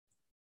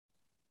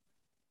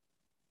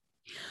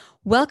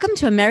Welcome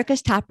to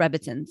America's Top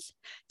Rebbitzins.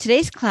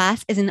 Today's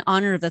class is in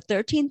honor of the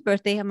 13th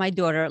birthday of my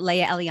daughter,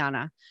 Leah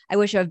Eliana. I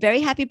wish her a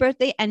very happy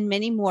birthday and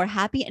many more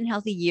happy and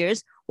healthy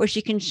years where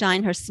she can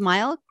shine her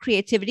smile,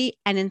 creativity,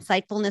 and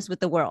insightfulness with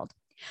the world.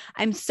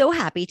 I'm so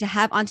happy to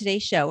have on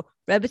today's show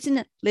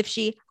Rebbitzin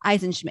Lifshie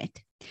Eisenschmidt.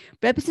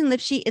 Rebbitzin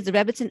Lifshie is a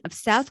Rebbitzin of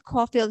South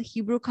Caulfield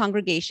Hebrew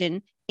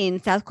Congregation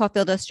in South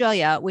Caulfield,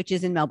 Australia, which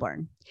is in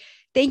Melbourne.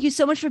 Thank you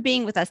so much for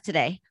being with us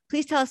today.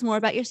 Please tell us more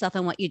about yourself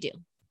and what you do.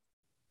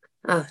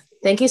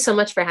 Thank you so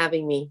much for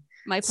having me.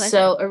 My pleasure.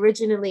 So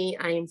originally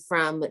I am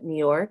from New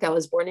York. I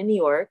was born in New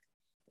York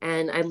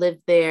and I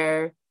lived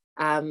there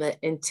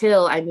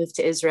until I moved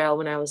to Israel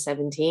when I was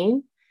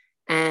 17.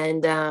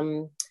 And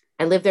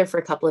I lived there for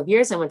a couple of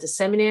years. I went to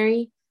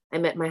seminary. I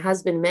met my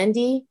husband,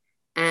 Mendy,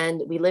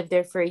 and we lived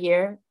there for a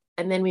year.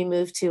 And then we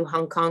moved to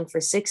Hong Kong for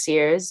 6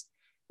 years,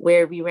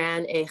 where we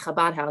ran a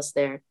Chabad house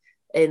there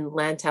in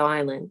Lantau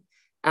Island.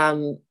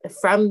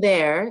 From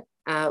there,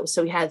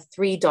 so we had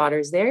 3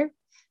 daughters there.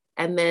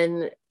 And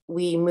then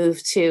we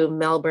moved to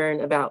Melbourne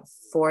about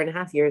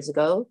 4.5 years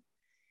ago.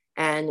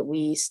 And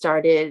we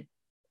started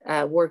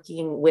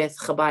working with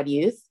Chabad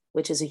Youth,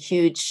 which is a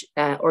huge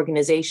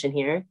organization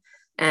here.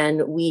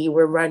 And we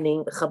were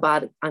running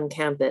Chabad on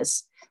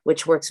campus,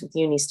 which works with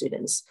uni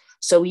students.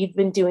 So we've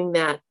been doing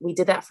that. We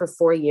did that for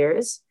 4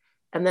 years.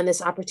 And then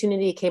this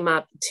opportunity came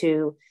up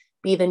to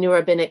be the new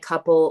rabbinic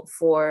couple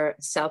for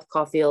South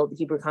Caulfield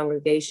Hebrew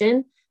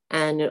Congregation.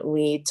 And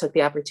we took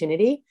the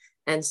opportunity.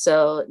 And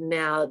so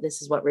now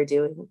this is what we're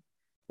doing.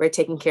 We're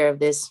taking care of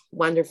this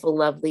wonderful,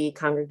 lovely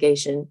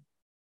congregation.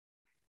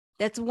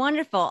 That's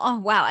wonderful. Oh,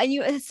 wow. And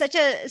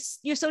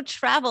you're so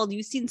traveled.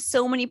 You've seen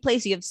so many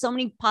places. You have so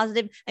many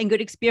positive and good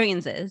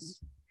experiences.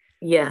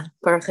 Yeah,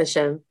 Baruch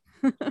Hashem.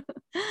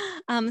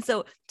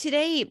 So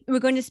today we're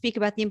going to speak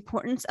about the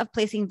importance of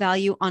placing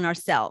value on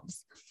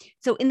ourselves.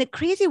 So in the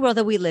crazy world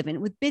that we live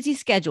in, with busy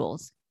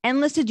schedules,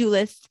 endless to-do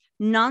lists,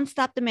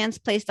 nonstop demands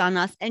placed on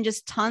us, and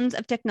just tons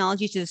of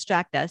technology to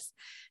distract us,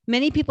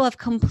 many people have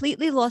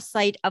completely lost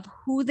sight of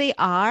who they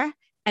are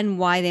and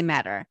why they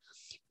matter.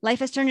 Life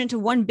has turned into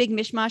one big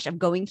mishmash of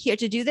going here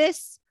to do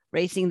this,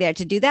 racing there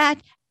to do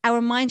that.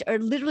 Our minds are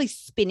literally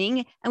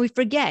spinning, and we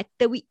forget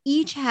that we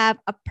each have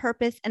a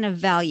purpose and a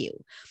value.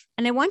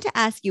 And I want to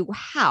ask you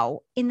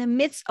how, in the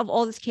midst of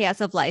all this chaos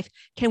of life,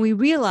 can we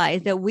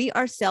realize that we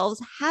ourselves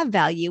have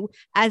value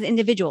as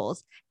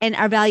individuals, and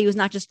our value is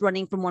not just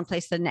running from one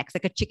place to the next,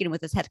 like a chicken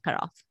with his head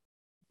cut off?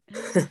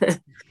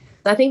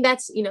 I think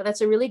that's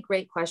a really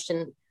great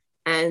question.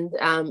 And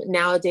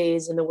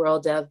nowadays in the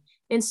world of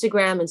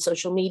Instagram and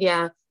social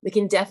media, we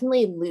can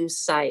definitely lose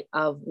sight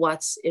of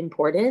what's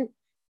important.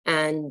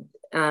 And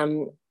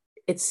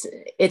it's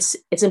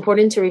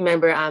important to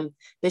remember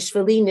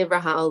Bishvili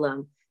Nivra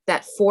Ha'olam,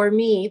 that for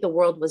me, the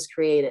world was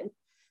created.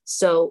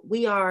 So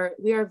we are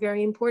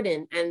very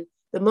important. And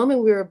the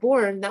moment we were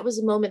born, that was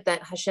the moment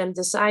that Hashem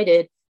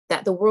decided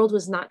that the world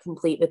was not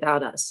complete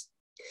without us,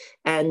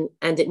 and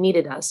it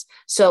needed us.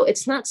 So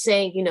it's not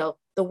saying,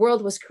 the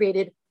world was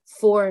created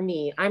for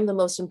me. I'm the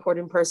most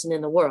important person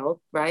in the world,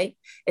 right?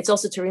 It's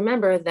also to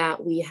remember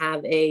that we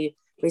have a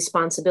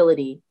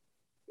responsibility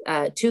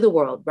to the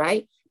world,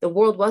 right? The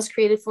world was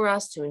created for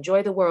us to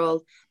enjoy the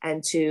world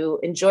and to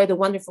enjoy the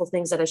wonderful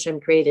things that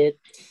Hashem created.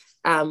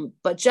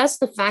 But just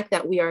the fact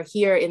that we are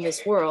here in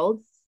this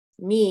world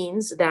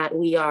means that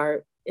we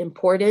are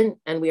important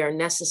and we are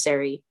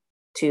necessary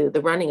to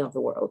the running of the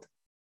world.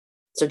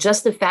 So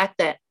just the fact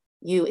that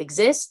you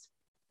exist,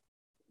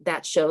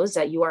 that shows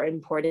that you are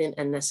important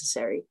and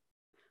necessary.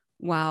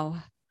 Wow.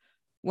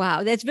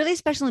 Wow. That's really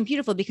special and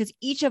beautiful, because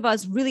each of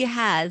us really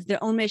has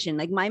their own mission.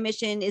 Like my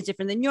mission is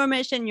different than your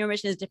mission. Your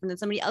mission is different than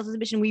somebody else's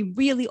mission. We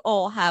really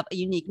all have a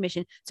unique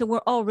mission. So we're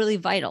all really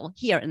vital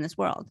here in this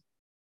world.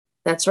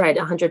 That's right.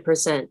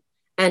 100%.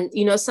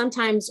 And,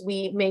 sometimes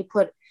we may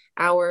put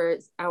our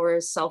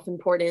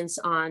self-importance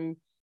on,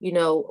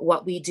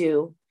 what we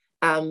do,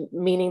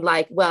 meaning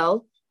like,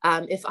 well,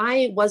 if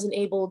I wasn't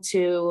able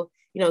to,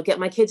 get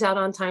my kids out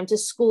on time to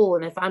school,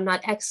 and if I'm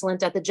not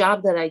excellent at the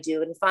job that I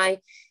do, and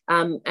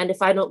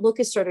if I don't look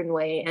a certain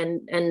way,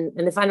 and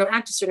if I don't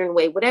act a certain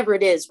way, whatever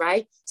it is,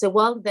 right? So,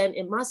 well, then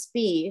it must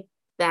be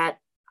that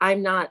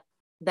I'm not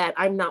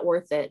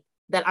worth it,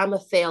 that I'm a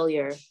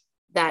failure,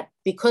 that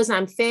because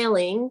I'm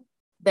failing,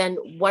 then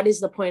what is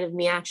the point of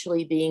me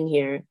actually being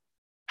here?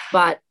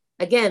 But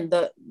again,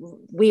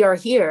 we are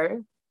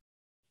here,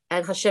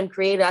 and Hashem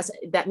created us.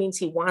 That means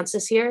He wants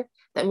us here.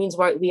 That means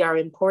we are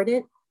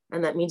important.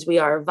 And that means we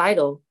are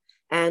vital.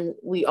 And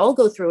we all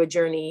go through a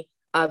journey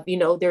of,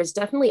 there's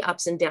definitely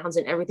ups and downs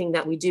in everything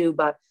that we do,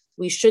 but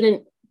we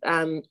shouldn't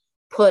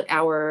put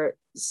our,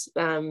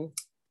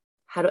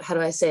 how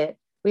do I say it?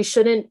 We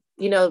shouldn't,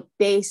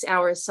 base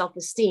our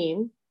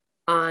self-esteem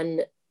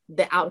on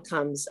the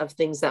outcomes of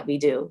things that we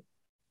do.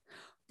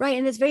 Right.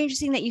 And it's very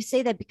interesting that you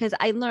say that, because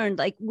I learned,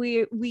 like,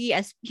 we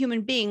as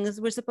human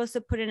beings, we're supposed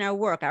to put in our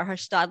work, our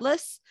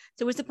hashtadlis.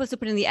 So we're supposed to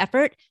put in the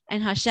effort,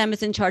 and Hashem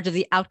is in charge of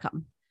the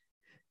outcome.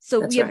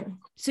 So That's you right.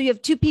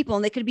 have 2 people,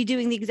 and they could be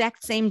doing the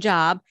exact same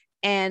job,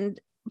 and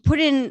put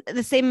in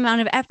the same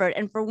amount of effort,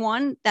 and for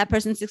one, that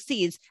person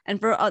succeeds, and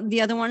for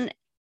the other one,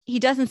 he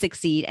doesn't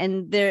succeed,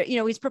 and they're,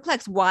 he's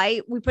perplexed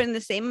why we put in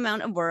the same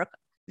amount of work,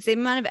 the same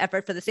amount of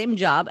effort for the same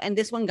job, and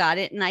this one got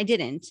it and I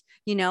didn't.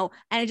 And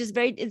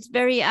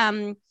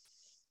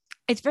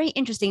it's very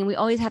interesting. And we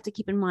always have to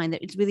keep in mind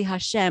that it's really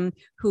Hashem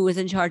who is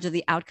in charge of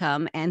the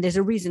outcome, and there's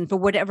a reason for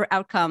whatever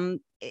outcome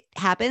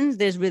happens.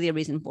 There's really a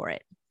reason for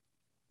it.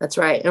 That's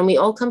right. And we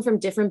all come from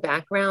different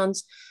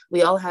backgrounds.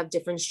 We all have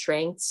different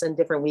strengths and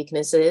different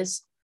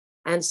weaknesses.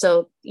 And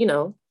so,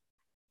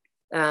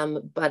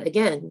 but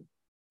again,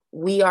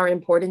 we are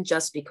important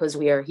just because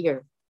we are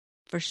here.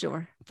 For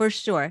sure.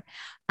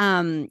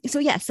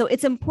 So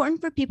it's important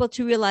for people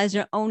to realize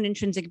their own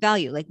intrinsic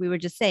value, like we were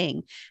just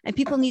saying, and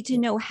people need to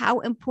know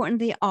how important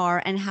they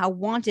are and how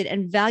wanted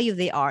and valued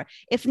they are.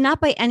 If not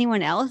by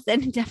anyone else,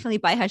 then definitely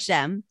by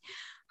Hashem.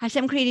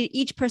 Hashem created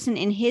each person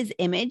in his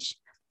image,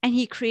 and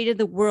he created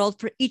the world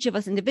for each of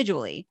us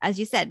individually, as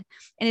you said.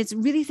 And it's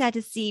really sad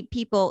to see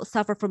people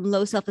suffer from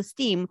low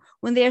self-esteem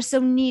when they are so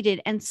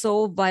needed and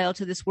so vital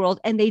to this world,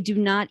 and they do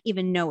not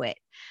even know it.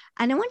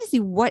 And I want to see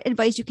what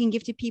advice you can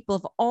give to people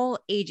of all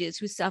ages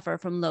who suffer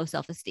from low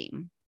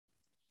self-esteem.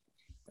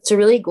 It's a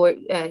really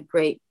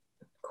great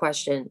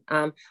question.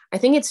 I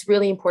think it's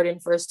really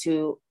important for us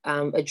to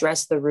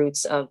address the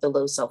roots of the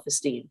low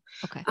self-esteem.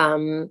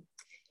 Okay.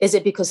 Is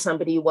it because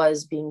somebody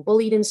was being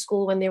bullied in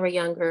school when they were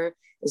younger?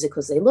 Is it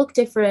because they look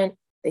different?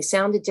 They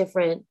sounded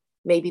different?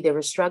 Maybe they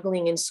were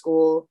struggling in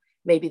school.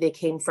 Maybe they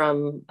came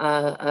from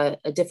a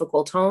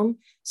difficult home.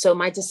 So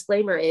my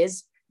disclaimer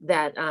is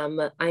that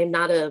I am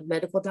not a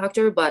medical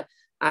doctor, but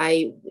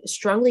I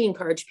strongly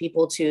encourage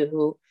people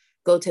to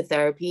go to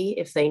therapy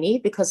if they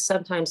need, because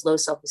sometimes low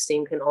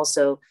self-esteem can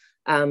also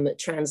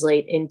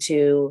translate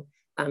into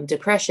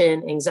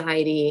depression,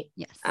 anxiety,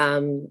 yes.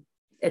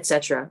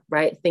 etc.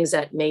 Right? Things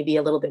that may be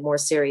a little bit more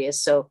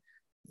serious. So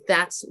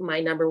that's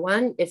my number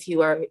one. If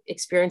you are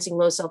experiencing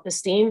low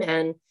self-esteem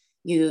and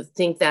you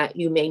think that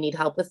you may need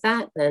help with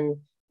that,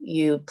 then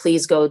you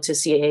please go to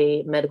see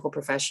a medical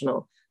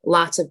professional.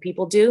 Lots of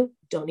people do.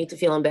 Don't need to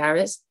feel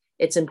embarrassed.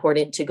 It's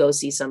important to go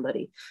see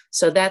somebody.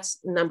 So that's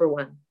number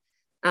one.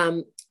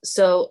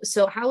 So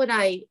how would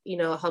I,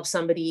 help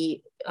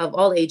somebody of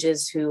all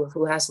ages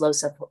who has low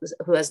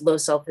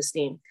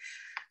self-esteem?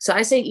 So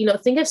I say,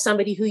 think of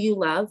somebody who you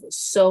love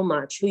so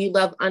much, who you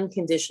love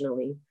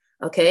unconditionally.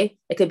 Okay.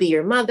 It could be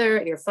your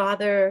mother, your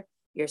father,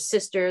 your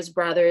sisters,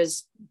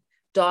 brothers,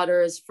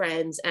 daughters,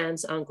 friends,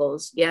 aunts,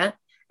 uncles. Yeah.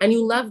 And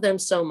you love them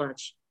so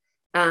much.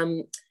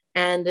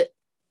 And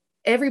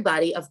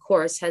everybody, of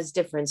course, has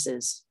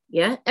differences.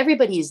 Yeah.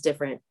 Everybody is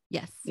different.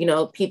 Yes.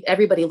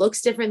 Everybody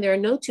looks different. There are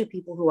no two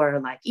people who are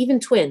alike. Even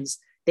twins,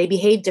 they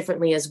behave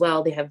differently as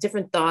well. They have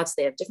different thoughts.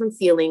 They have different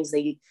feelings.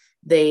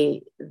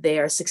 They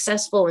are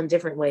successful in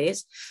different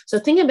ways. So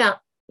think about,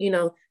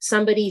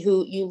 somebody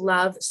who you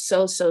love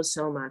so, so,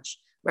 so much.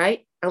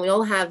 Right. And we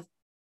all have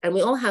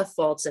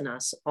faults in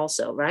us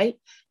also. Right.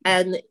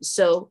 And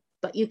so,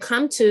 but you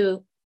come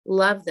to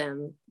love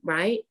them.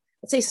 Right.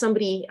 Let's say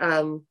somebody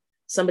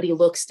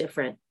looks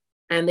different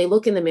and they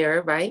look in the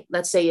mirror. Right.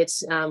 Let's say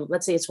it's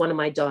one of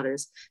my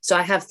daughters. So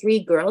I have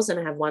 3 girls and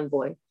I have 1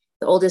 boy.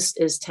 The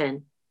oldest is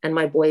 10 and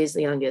my boy is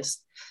the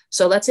youngest.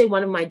 So let's say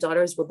one of my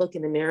daughters would look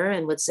in the mirror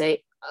and would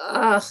say,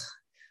 ugh,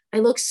 I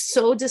look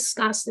so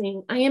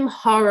disgusting. I am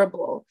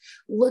horrible.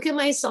 Look at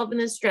myself in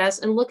this dress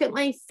and look at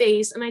my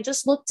face. And I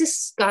just look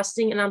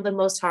disgusting and I'm the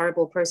most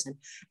horrible person.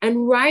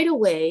 And right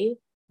away,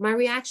 my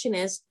reaction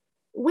is,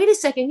 wait a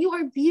second, you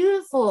are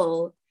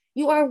beautiful.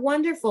 You are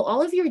wonderful.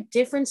 All of your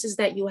differences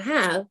that you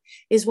have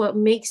is what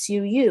makes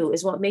you,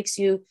 is what makes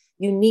you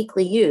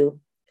uniquely you.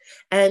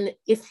 And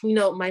if,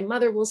 my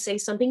mother will say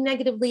something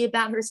negatively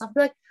about herself, I'll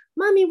be like,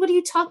 Mommy, what are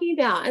you talking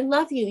about? I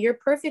love you. You're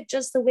perfect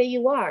just the way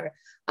you are.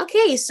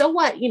 Okay, so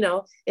what?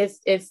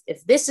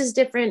 If this is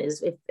different,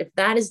 if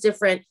that is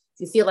different,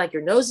 if you feel like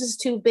your nose is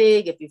too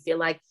big, if you feel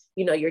like,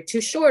 you're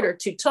too short or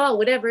too tall,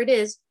 whatever it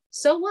is,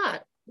 so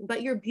what?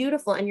 But you're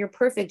beautiful and you're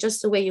perfect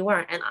just the way you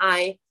are. And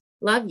I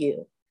love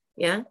you.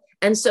 Yeah.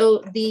 And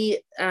so the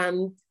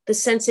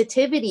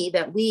sensitivity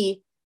that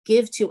we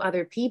give to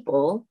other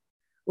people,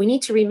 we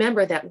need to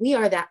remember that we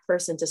are that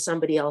person to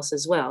somebody else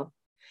as well,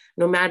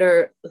 no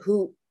matter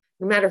who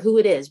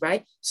it is,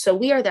 right? So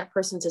we are that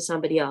person to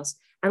somebody else.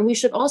 And we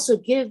should also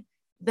give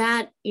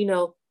that, we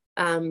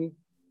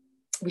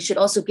should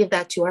also give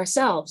that to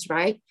ourselves,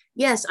 right?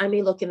 Yes, I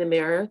may look in the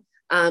mirror.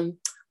 And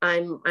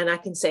I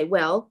can say,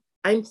 well,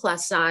 I'm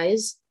plus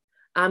size,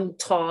 I'm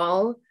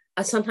tall.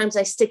 Sometimes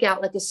I stick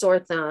out like a sore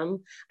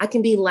thumb. I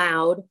can be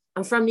loud.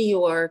 I'm from New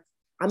York.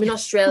 I'm in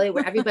Australia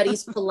where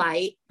everybody's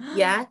polite.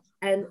 Yeah.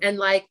 And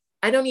like,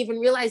 I don't even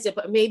realize it,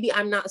 but maybe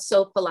I'm not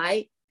so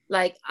polite.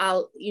 Like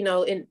I'll,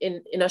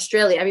 in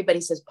Australia, everybody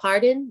says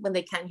pardon when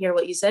they can't hear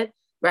what you said.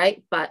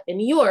 Right. But in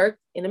New York,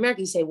 in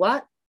America, you say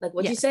what? Like,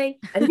 what'd you say?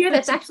 And here,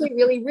 that's actually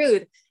really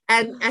rude.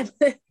 And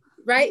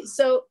right.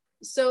 So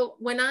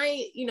when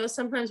I,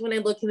 sometimes when I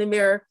look in the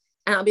mirror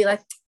and I'll be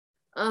like,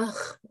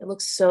 oh, it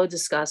looks so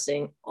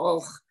disgusting.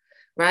 Oh,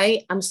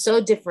 right. I'm so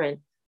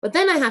different. But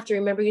then I have to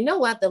remember, you know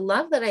what? The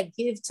love that I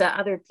give to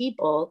other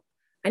people,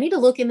 I need to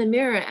look in the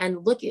mirror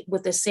and look at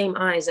with the same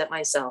eyes at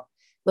myself.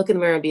 Look in the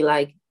mirror and be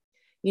like,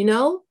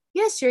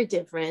 yes, you're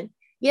different.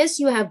 Yes,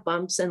 you have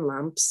bumps and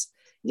lumps.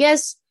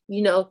 Yes,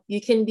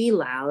 you can be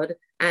loud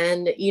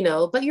and,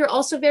 but you're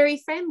also very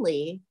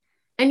friendly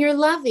and you're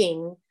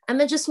loving. And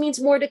that just means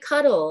more to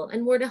cuddle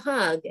and more to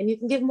hug, and you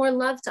can give more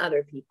love to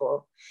other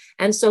people.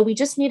 And so we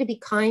just need to be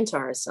kind to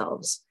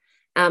ourselves,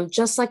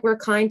 just like we're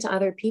kind to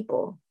other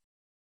people.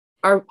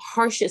 Our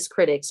harshest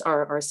critics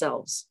are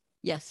ourselves.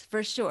 Yes,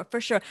 for sure, for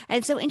sure. And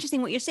it's so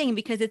interesting what you're saying,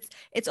 because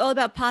it's all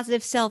about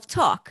positive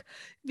self-talk.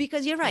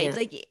 Because you're right. Yeah.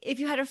 Like if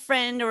you had a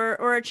friend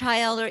or a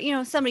child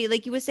or somebody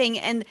like you were saying,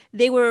 and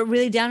they were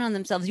really down on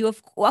themselves,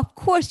 of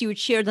course you would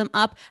cheer them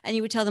up and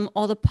you would tell them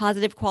all the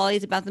positive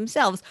qualities about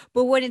themselves.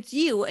 But when it's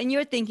you and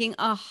you're thinking,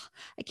 oh,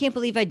 I can't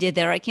believe I did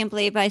that, or I can't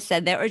believe I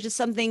said that, or just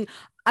something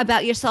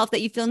about yourself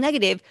that you feel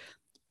negative,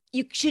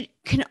 you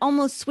can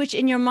almost switch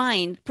in your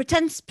mind.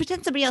 Pretend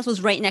somebody else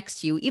was right next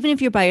to you, even if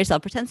you're by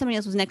yourself. Pretend somebody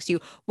else was next to you.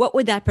 What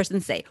would that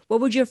person say?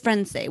 What would your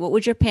friends say? What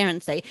would your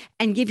parents say?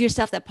 And give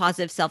yourself that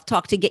positive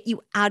self-talk to get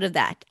you out of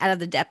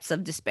the depths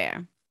of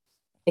despair.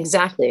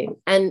 Exactly.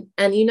 And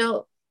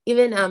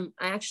even I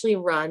actually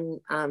run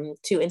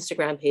two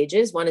Instagram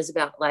pages. One is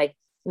about like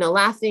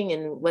laughing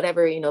and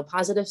whatever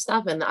positive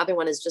stuff, and the other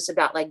one is just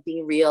about like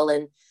being real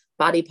and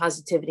body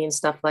positivity and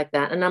stuff like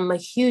that. And I'm a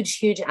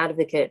huge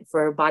advocate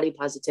for body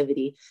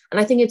positivity. And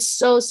I think it's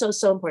so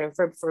important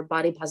for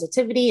body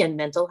positivity and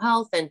mental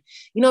health, and,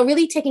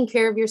 really taking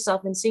care of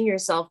yourself and seeing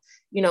yourself,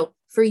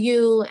 for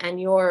you and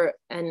your,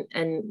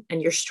 and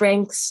your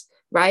strengths,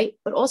 right?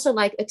 But also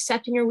like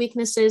accepting your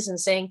weaknesses and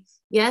saying,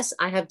 yes,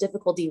 I have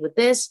difficulty with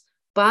this,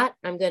 but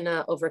I'm going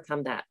to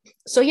overcome that.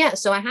 So yeah,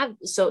 so my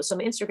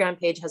Instagram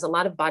page has a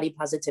lot of body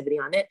positivity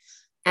on it.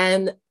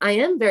 And I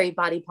am very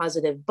body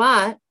positive,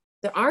 but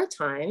there are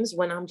times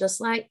when I'm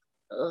just like,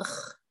 ugh,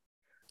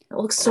 it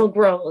looks so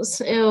gross.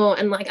 Ew.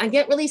 And like, I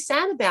get really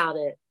sad about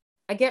it.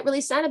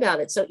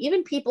 So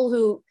even people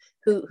who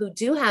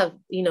do have,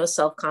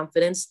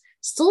 self-confidence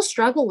still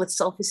struggle with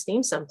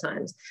self-esteem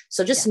sometimes.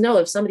 So just know,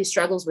 if somebody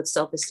struggles with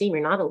self-esteem,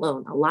 you're not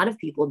alone. A lot of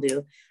people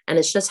do. And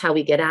it's just how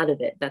we get out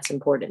of it that's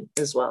important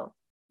as well.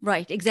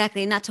 Right.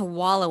 Exactly. Not to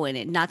wallow in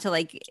it, not to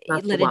let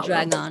it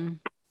drag on.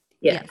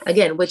 Yeah. Yes.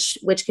 Again, which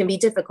can be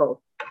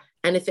difficult.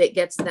 And if it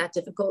gets that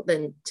difficult,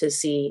 then to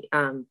see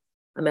a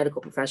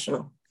medical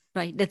professional.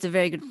 Right. That's a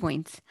very good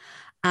point.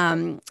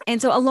 And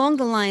so along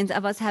the lines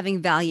of us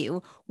having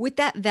value, with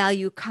that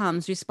value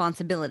comes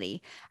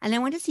responsibility. And I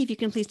want to see if you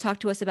can please talk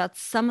to us about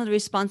some of the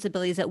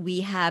responsibilities that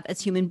we have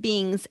as human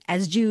beings,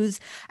 as Jews.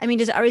 I mean,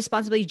 does our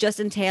responsibility just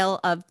entail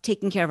of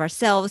taking care of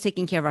ourselves,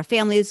 taking care of our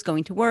families,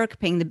 going to work,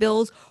 paying the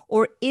bills,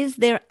 or is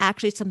there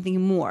actually something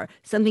more,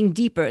 something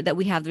deeper that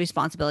we have the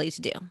responsibility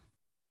to do?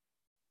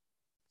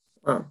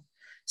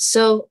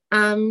 So,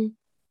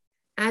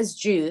 as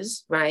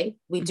Jews, right,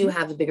 we do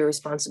have a bigger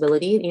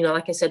responsibility.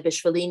 Like I said,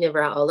 Bishvili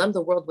Nivra Olam,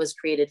 the world was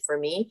created for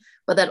me,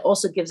 but that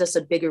also gives us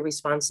a bigger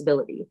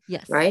responsibility.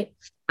 Yes. Right.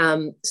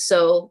 Our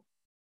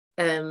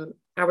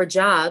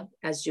job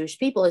as Jewish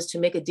people is to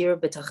make a dir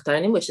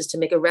b'tachtanim, which is to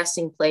make a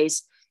resting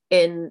place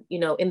in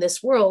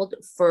this world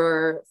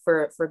for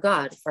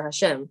God, for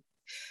Hashem.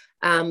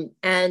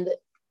 And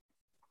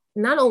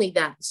not only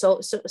that,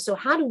 so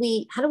how do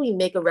we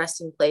make a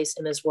resting place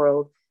in this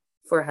world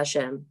for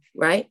Hashem,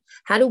 right?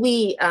 How do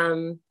we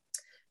do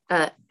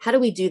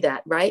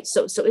that, right?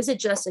 So is it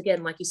just,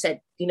 again, like you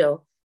said,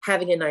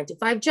 having a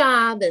 9-to-5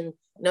 job, and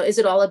is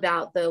it all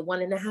about the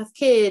 1.5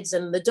 kids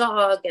and the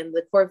dog and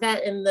the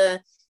Corvette in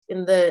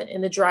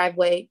the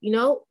driveway?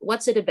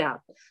 What's it about?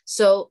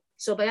 So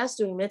by us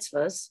doing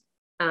mitzvahs,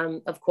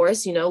 of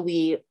course,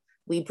 we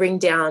bring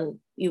down,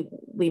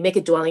 we make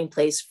a dwelling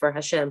place for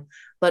Hashem,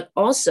 but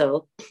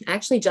also, I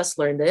actually just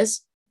learned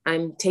this.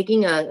 I'm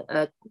taking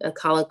a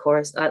college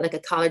course, like a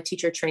college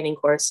teacher training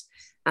course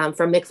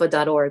from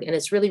mikvah.org. And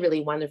it's really,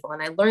 really wonderful.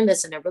 And I learned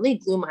this and it really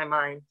blew my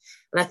mind.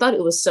 And I thought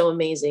it was so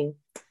amazing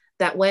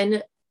that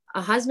when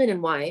a husband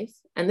and wife,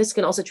 and this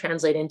can also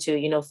translate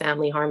into,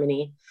 family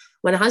harmony,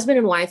 when a husband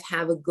and wife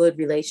have a good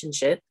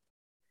relationship,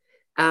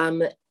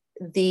 first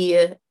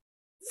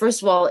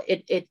of all,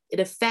 it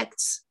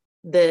affects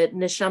the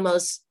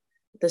neshamos,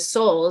 the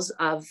souls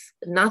of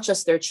not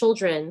just their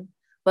children,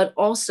 but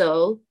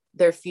also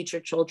their future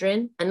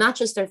children, and not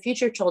just their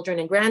future children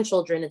and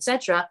grandchildren,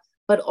 etc.,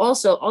 but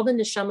also all the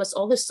neshamas,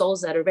 all the souls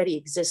that already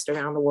exist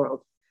around the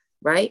world,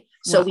 right?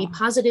 Wow. So we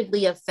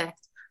positively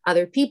affect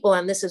other people,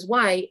 and this is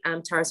why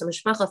Taharas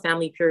HaMishpacha,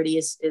 family purity,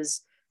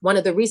 is one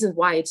of the reasons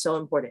why it's so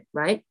important,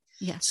 right?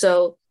 Yeah.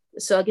 So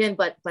again,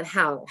 but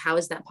how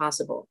is that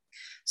possible?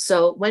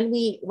 So when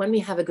we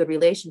have a good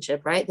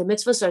relationship, right, the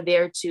mitzvahs are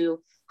there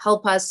to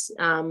help us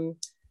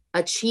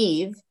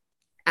achieve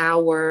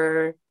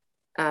our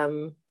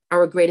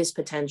greatest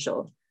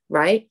potential,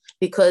 right?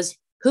 Because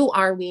who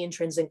are we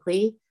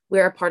intrinsically? We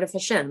are a part of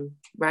Hashem,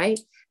 right?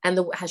 And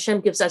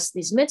Hashem gives us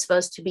these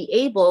mitzvahs to be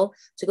able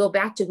to go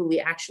back to who we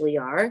actually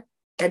are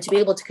and to be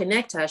able to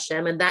connect to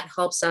Hashem. And that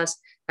helps us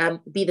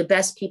be the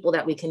best people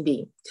that we can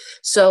be.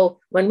 So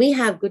when we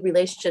have good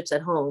relationships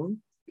at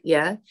home,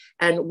 yeah,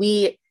 and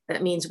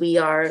that means we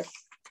are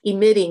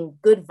emitting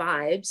good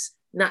vibes,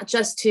 not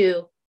just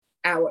in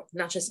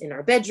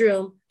our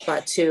bedroom,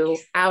 but to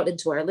out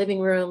into our living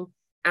room,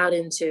 out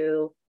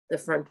into the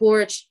front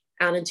porch,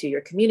 out into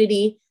your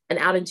community, and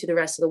out into the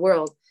rest of the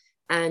world.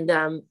 And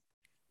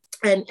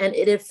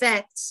it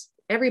affects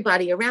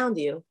everybody around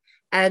you.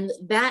 And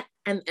that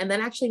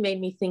actually made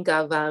me think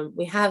of,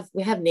 we have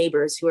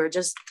neighbors who are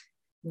just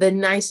the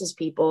nicest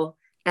people,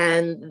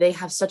 and they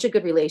have such a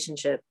good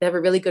relationship. They have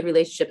a really good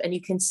relationship, and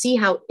you can see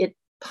how it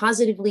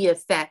positively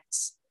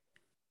affects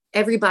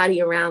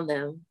everybody around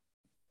them,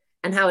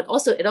 and how it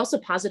also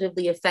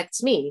positively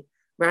affects me,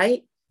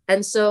 right?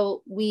 And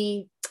so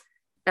we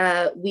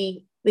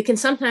can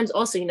sometimes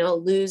also,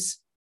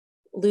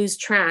 lose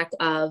track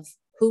of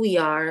who we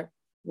are,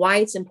 why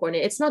it's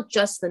important. It's not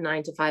just the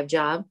 9 to 5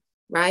 job,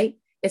 right?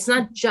 It's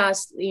not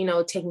just,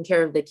 taking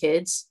care of the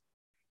kids.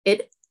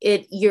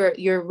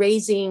 You're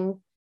raising,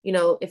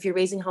 if you're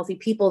raising healthy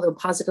people, they'll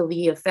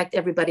positively affect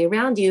everybody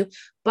around you.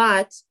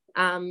 But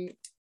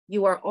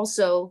you are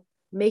also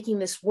making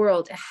this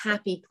world a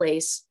happy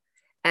place,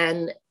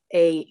 and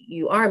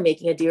you are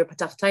making a dir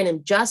patach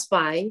tainim just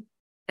by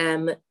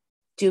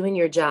doing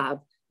your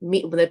job.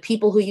 The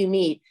people who you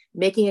meet,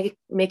 making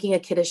a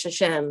kiddush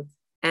Hashem,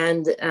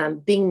 and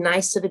being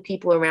nice to the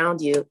people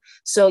around you.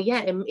 So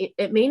yeah,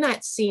 it may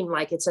not seem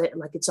like it's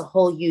a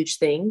whole huge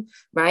thing,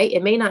 right?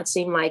 It may not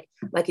seem like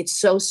it's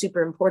so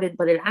super important,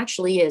 but it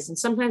actually is. And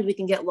sometimes we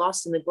can get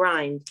lost in the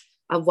grind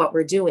of what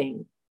we're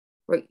doing.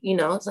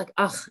 It's like,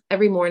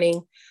 every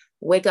morning,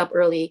 wake up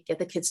early, get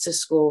the kids to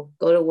school,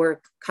 go to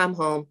work, come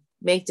home,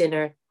 make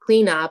dinner,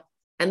 clean up,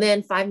 and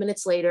then 5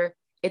 minutes later,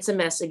 it's a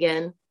mess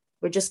again.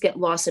 We just get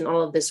lost in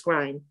all of this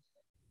grind.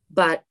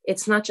 But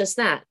it's not just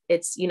that.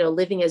 It's,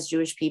 living as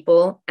Jewish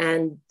people.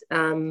 And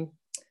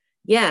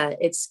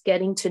it's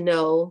getting to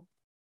know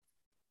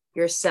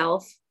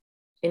yourself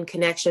in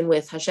connection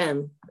with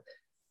Hashem.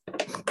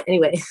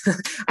 Anyway,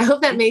 I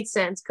hope that made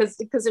sense,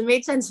 because it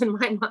made sense in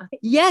my mind.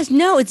 Yes,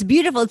 no, it's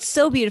beautiful. It's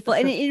so beautiful.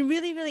 And it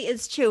really, really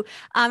is true.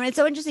 And it's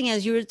so interesting,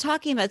 as you were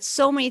talking about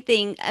so many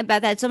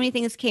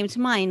things came to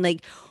mind,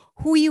 like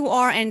who you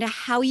are and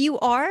how you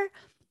are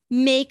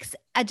makes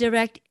a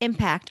direct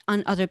impact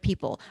on other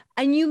people,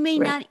 and you may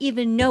not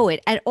even know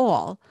it at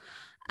all.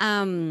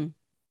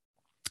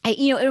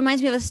 It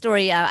reminds me of a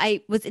story.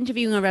 I was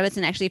interviewing a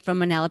Rebbetzin actually from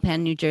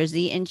Manalapan, New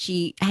Jersey, and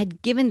she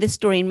had given this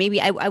story, and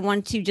maybe I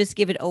want to just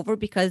give it over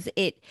because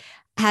it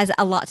has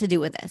a lot to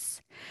do with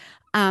this.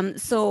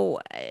 So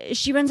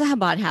she runs a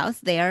Chabad house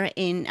there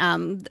in,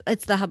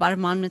 it's the Chabad of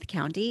Monmouth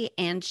County,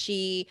 and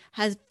she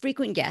has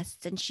frequent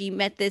guests. And she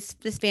met this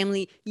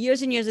family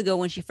years and years ago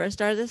when she first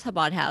started this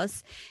Chabad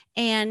house,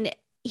 and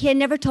he had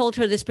never told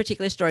her this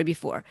particular story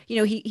before.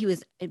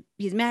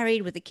 He's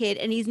married with a kid,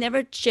 and he's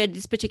never shared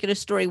this particular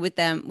story with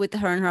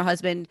her and her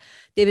husband.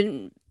 They've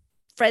been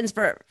friends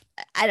for,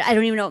 I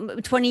don't even know,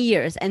 20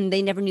 years, and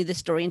they never knew this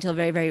story until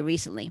very, very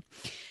recently.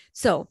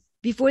 So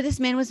before this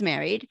man was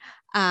married,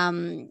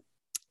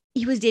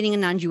 he was dating a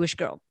non-Jewish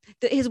girl.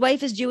 His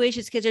wife is Jewish,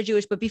 his kids are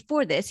Jewish, but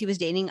before this, he was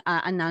dating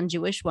a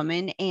non-Jewish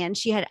woman, and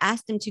she had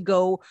asked him to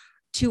go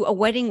to a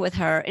wedding with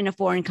her in a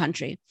foreign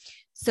country.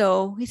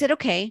 So he said,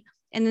 okay.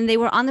 And then they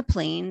were on the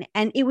plane,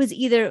 and it was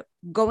either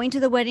going to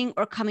the wedding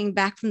or coming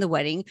back from the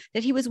wedding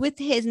that he was with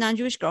his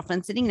non-Jewish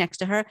girlfriend sitting next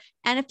to her.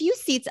 And a few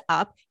seats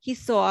up, he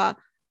saw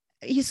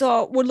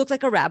what looked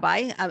like a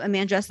rabbi, a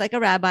man dressed like a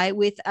rabbi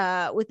with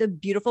a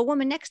beautiful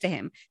woman next to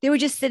him. They were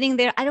just sitting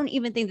there. I don't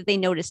even think that they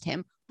noticed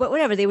him, but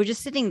whatever. They were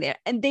just sitting there,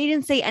 and they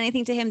didn't say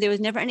anything to him. There was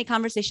never any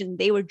conversation.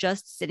 They were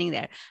just sitting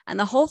there. And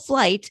the whole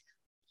flight,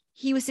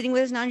 he was sitting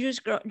with his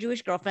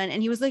non-Jewish girlfriend,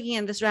 and he was looking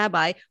at this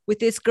rabbi with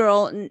this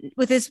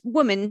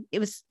woman. It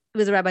was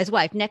the rabbi's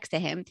wife next to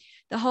him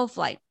the whole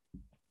flight.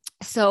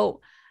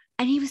 So,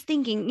 and he was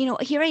thinking,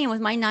 here I am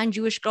with my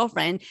non-Jewish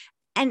girlfriend,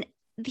 and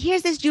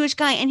here's this Jewish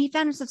guy, and he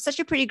found himself such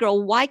a pretty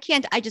girl. Why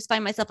can't I just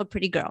find myself a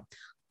pretty girl?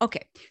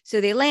 Okay.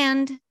 So they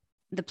land,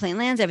 the plane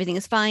lands, everything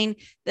is fine.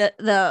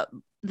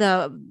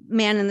 The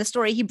man in the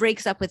story, he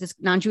breaks up with his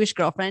non-Jewish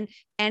girlfriend,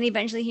 and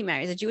eventually he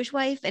marries a Jewish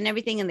wife and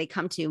everything. And they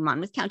come to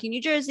Monmouth County,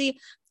 New Jersey.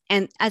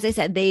 And as I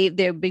said, they've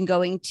been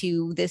going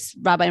to this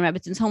Rabbi and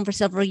Rebbetzins home for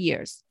several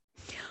years.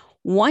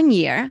 One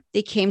year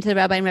they came to the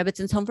Rabbi and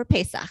Rebbetzins home for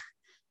Pesach.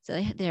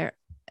 So they're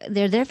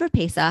there for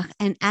Pesach.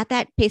 And at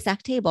that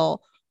Pesach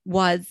table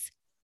was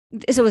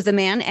the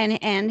man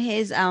and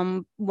his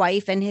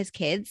wife and his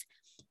kids.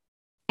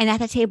 And at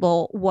that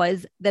table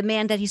was the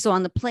man that he saw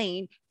on the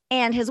plane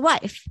and his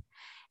wife.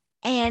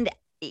 And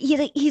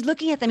he's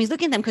looking at them. He's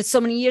looking at them because so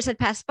many years had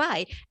passed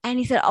by. And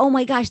he said, oh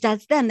my gosh,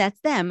 that's them.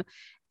 That's them.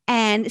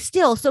 And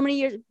still so many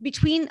years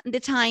between the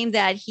time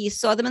that he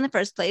saw them in the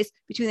first place,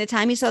 between the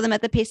time he saw them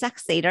at the Pesach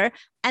Seder,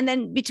 and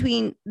then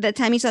between the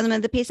time he saw them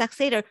at the Pesach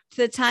Seder to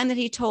the time that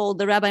he told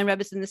the Rabbi and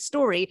Rebbetzin the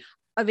story,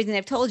 everything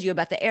I've told you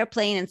about the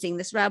airplane and seeing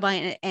this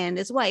rabbi and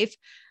his wife,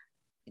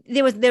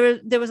 there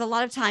was a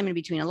lot of time in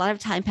between. A lot of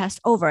time passed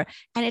over.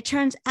 And it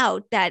turns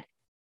out that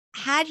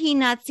had he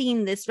not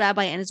seen this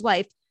rabbi and his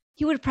wife,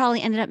 he would have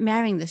probably ended up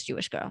marrying this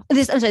Jewish girl.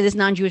 This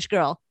non-Jewish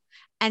girl,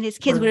 and his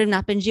kids would have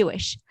not been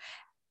Jewish.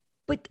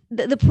 But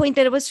the point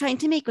that I was trying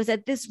to make was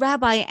that this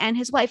rabbi and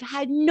his wife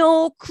had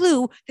no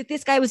clue that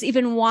this guy was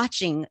even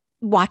watching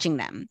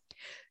them.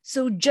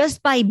 So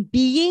just by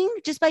being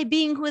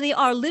who they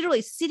are,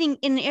 literally sitting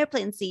in an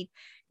airplane seat,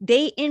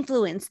 they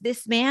influence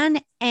this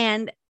man,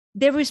 and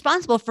they're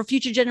responsible for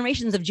future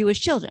generations of Jewish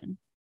children.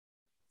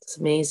 It's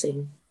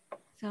amazing.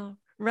 So,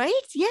 right?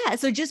 Yeah.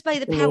 So just by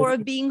the power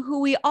of being who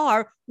we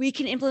are, we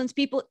can influence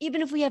people,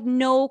 even if we have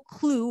no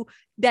clue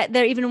that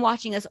they're even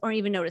watching us or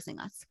even noticing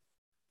us.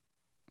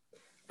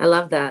 I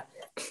love that.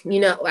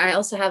 I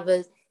also have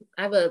a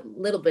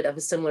little bit of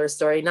a similar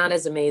story, not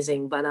as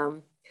amazing, but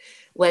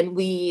when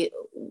we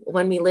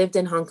lived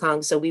in Hong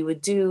Kong, so we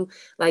would do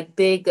like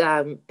big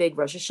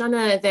Rosh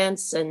Hashanah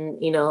events,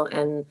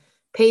 and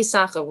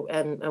Pesach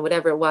and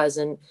whatever it was,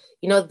 and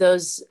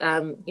those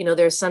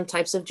there's some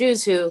types of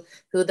Jews who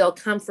they'll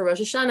come for Rosh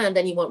Hashanah and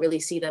then you won't really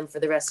see them for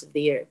the rest of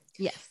the year.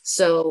 Yes.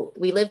 So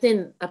we lived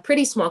in a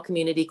pretty small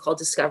community called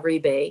Discovery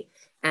Bay,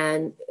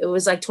 and it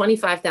was like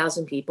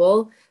 25,000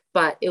 people.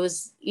 But it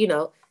was,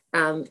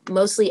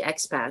 mostly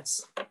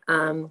expats.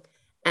 And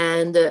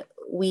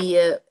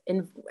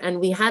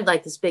we had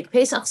like this big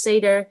Pesach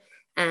Seder,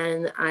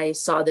 and I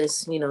saw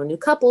this, new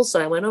couple.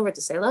 So I went over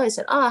to say hello. I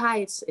said, "Oh,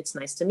 hi, it's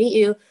nice to meet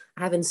you.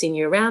 I haven't seen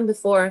you around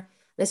before." And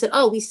they said,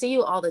 "Oh, we see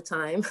you all the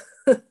time."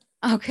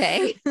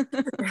 Okay.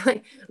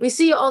 Like, we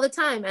see you all the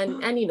time.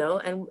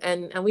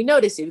 And we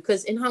notice you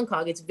because in Hong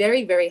Kong, it's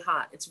very, very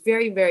hot. It's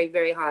very, very,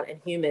 very hot and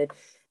humid.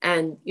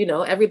 And,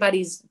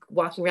 everybody's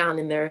walking around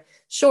in their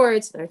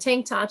shorts, their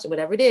tank tops, or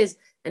whatever it is.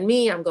 And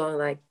me, I'm going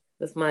like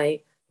with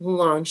my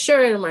long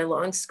shirt and my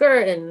long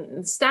skirt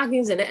and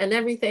stockings and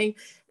everything.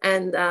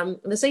 And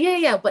they say,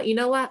 yeah. But you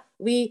know what?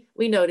 We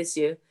notice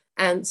you.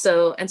 And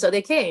so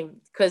they came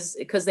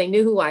because they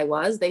knew who I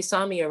was. They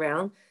saw me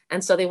around.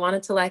 And so they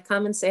wanted to like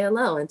come and say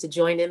hello and to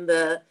join in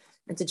the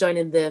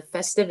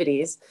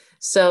festivities.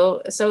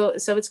 So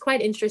it's quite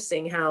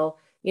interesting how,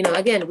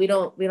 again, we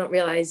don't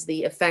realize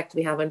the effect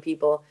we have on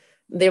people.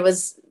 There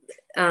was,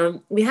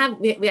 we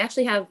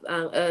actually have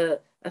a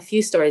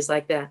few stories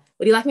like that.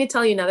 Would you like me to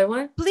tell you another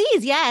one?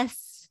 Please,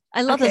 yes.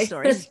 I love those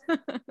stories.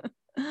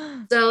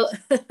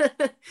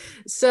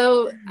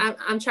 So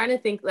I'm trying to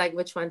think like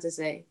which one to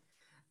say.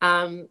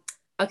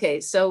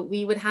 Okay, so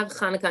we would have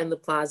Hanukkah in the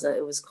plaza,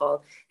 it was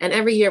called. And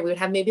every year we would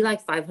have maybe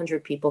like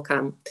 500 people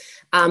come.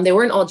 They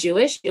weren't all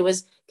Jewish. It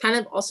was kind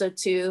of also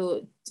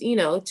to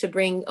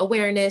bring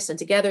awareness and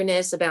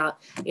togetherness about,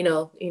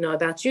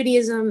 about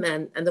Judaism.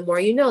 And the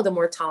more the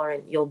more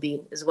tolerant you'll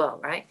be as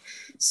well, right?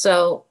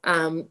 So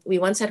we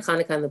once had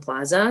Hanukkah in the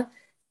plaza,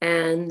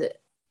 and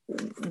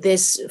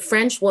this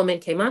French woman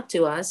came up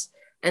to us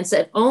and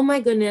said, "Oh my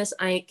goodness,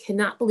 I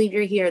cannot believe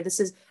you're here.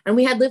 And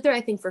we had lived there,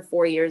 I think, for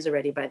 4 years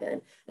already by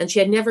then. And she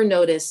had never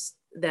noticed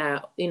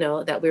that,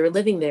 that we were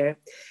living there.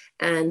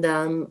 And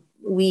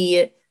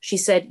she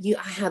said,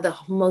 I had the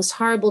most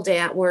horrible day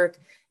at work,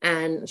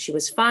 and she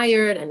was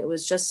fired, and it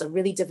was just a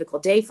really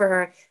difficult day for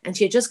her. And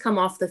she had just come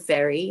off the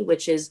ferry,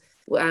 which is,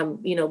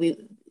 in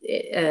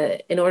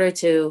order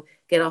to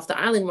get off the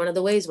island, one of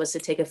the ways was to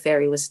take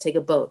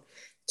a boat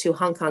to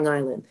Hong Kong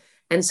Island.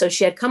 And so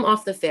she had come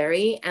off the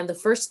ferry, and the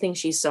first thing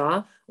she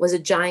saw was a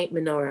giant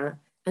menorah.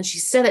 And she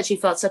said that she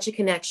felt such a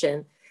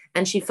connection,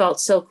 and she felt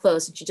so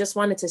close, and she just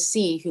wanted to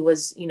see who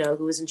was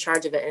in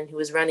charge of it and who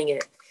was running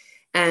it.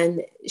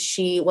 And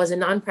she was a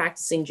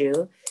non-practicing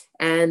Jew,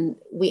 and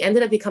we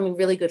ended up becoming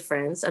really good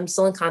friends. I'm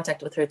still in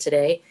contact with her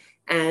today.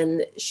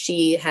 And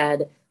she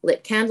had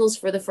lit candles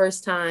for the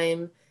first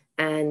time,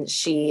 and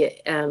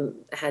she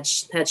had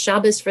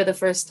Shabbos for the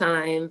first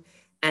time,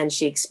 and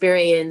she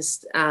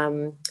experienced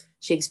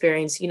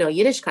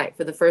Yiddishkeit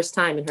for the first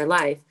time in her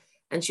life.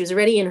 And she was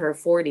already in her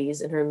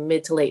 40s, in her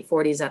mid to late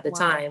 40s at the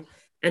time.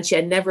 And she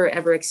had never,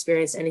 ever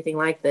experienced anything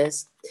like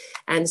this.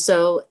 And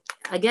so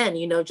again,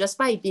 just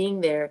by being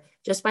there,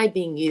 just by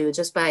being you,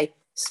 just by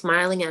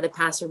smiling at a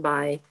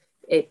passerby,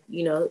 it,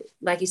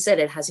 like you said,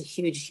 it has a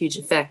huge, huge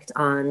effect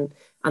on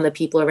the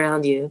people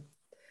around you.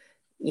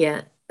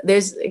 Yeah.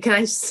 Can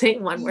I just say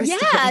one more?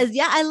 Yes.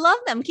 Yeah. I love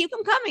them. Keep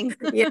them coming.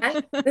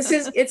 Yeah.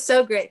 It's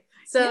so great.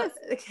 So, yes.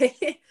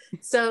 Okay.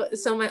 So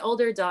my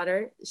older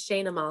daughter,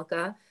 Shayna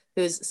Malka,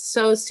 who's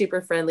so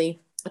super friendly.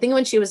 I think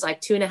when she was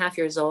like 2.5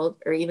 years old,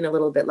 or even a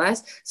little bit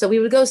less. So we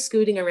would go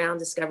scooting around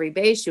Discovery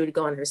Bay. She would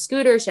go on her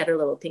scooter. She had her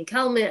little pink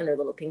helmet and her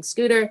little pink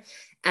scooter.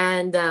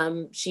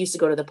 And she used to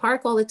go to the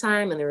park all the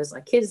time. And there was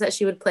like kids that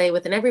she would play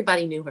with, and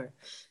everybody knew her.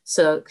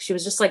 So she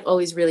was just like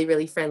always really,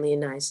 really friendly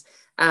and nice.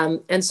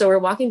 And so we're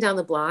walking down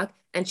the block,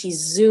 and she's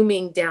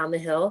zooming down the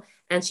hill,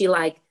 and she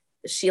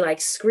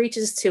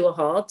screeches to a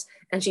halt,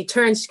 and she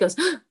turns, she goes,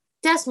 "Oh,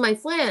 that's my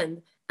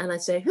friend." And I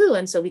say, "Who?"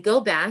 And so we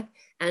go back,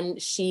 and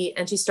she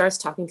starts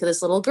talking to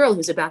this little girl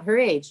who's about her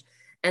age.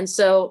 And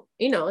so,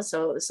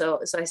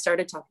 so I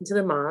started talking to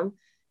the mom,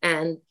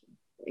 and,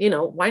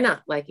 why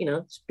not?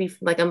 Be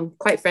like, I'm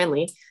quite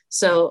friendly.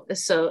 So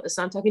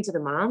I'm talking to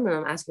the mom, and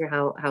I'm asking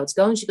her how it's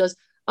going. She goes,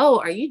 oh,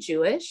 are you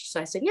Jewish?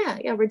 So I said,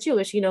 yeah, we're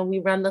Jewish. We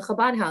run the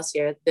Chabad house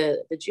here,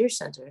 the Jewish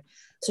center.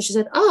 So she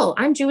said, oh,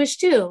 I'm Jewish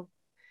too.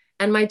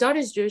 And my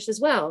daughter's Jewish as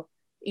well.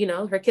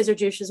 Her kids are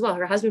Jewish as well.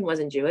 Her husband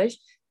wasn't Jewish,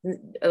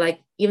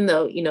 like, even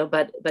though,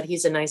 but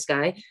he's a nice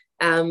guy.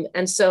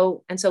 And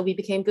so we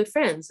became good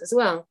friends as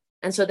well.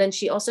 And so then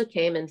she also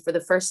came, and for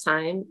the first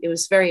time, it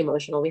was very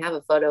emotional. We have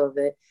a photo of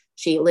it.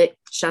 She lit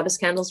Shabbos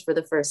candles for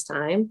the first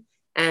time.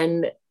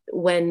 And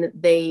when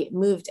they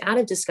moved out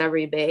of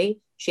Discovery Bay,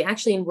 she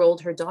actually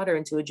enrolled her daughter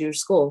into a Jewish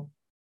school.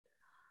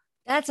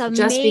 That's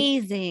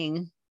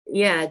amazing.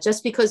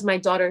 Just because my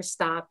daughter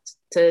stopped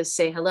to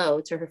say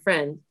hello to her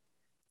friend.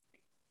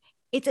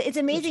 It's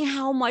amazing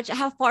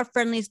how far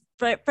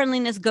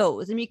friendliness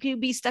goes. I mean, you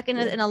could be stuck in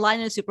a line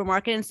in a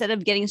supermarket. Instead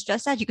of getting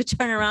stressed out, you could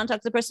turn around,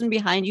 talk to the person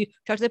behind you,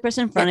 talk to the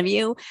person in front of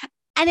you,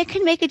 and it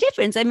can make a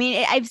difference. I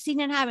mean, I've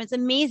seen it happen. It's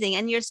amazing,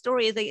 and your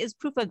story is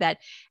proof of that.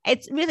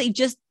 It's really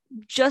just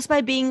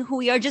by being who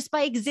we are, just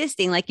by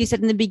existing, like you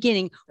said in the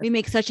beginning, we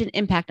make such an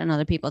impact on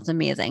other people. It's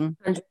amazing.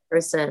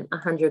 100%,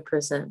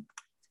 100%.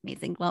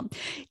 Amazing. Well,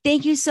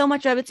 thank you so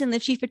much, Rebbetzin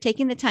Lifshitz, for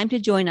taking the time to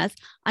join us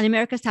on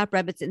America's Top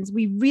Rebbetzins.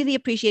 We really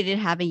appreciated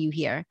having you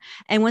here.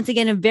 And once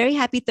again, a very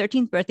happy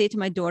 13th birthday to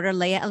my daughter,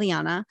 Leah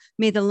Eliana.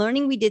 May the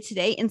learning we did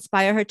today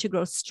inspire her to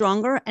grow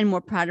stronger and more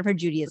proud of her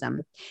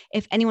Judaism.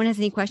 If anyone has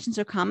any questions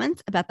or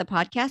comments about the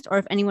podcast, or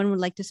if anyone would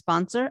like to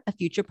sponsor a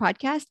future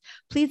podcast,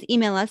 please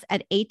email us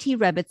at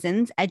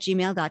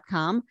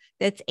atrebbetzins@gmail.com.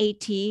 That's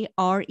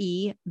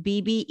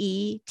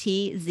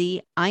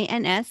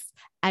ATREBBETZINS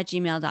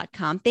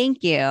 @gmail.com.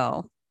 Thank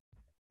you.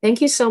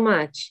 Thank you so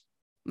much.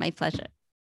 My pleasure.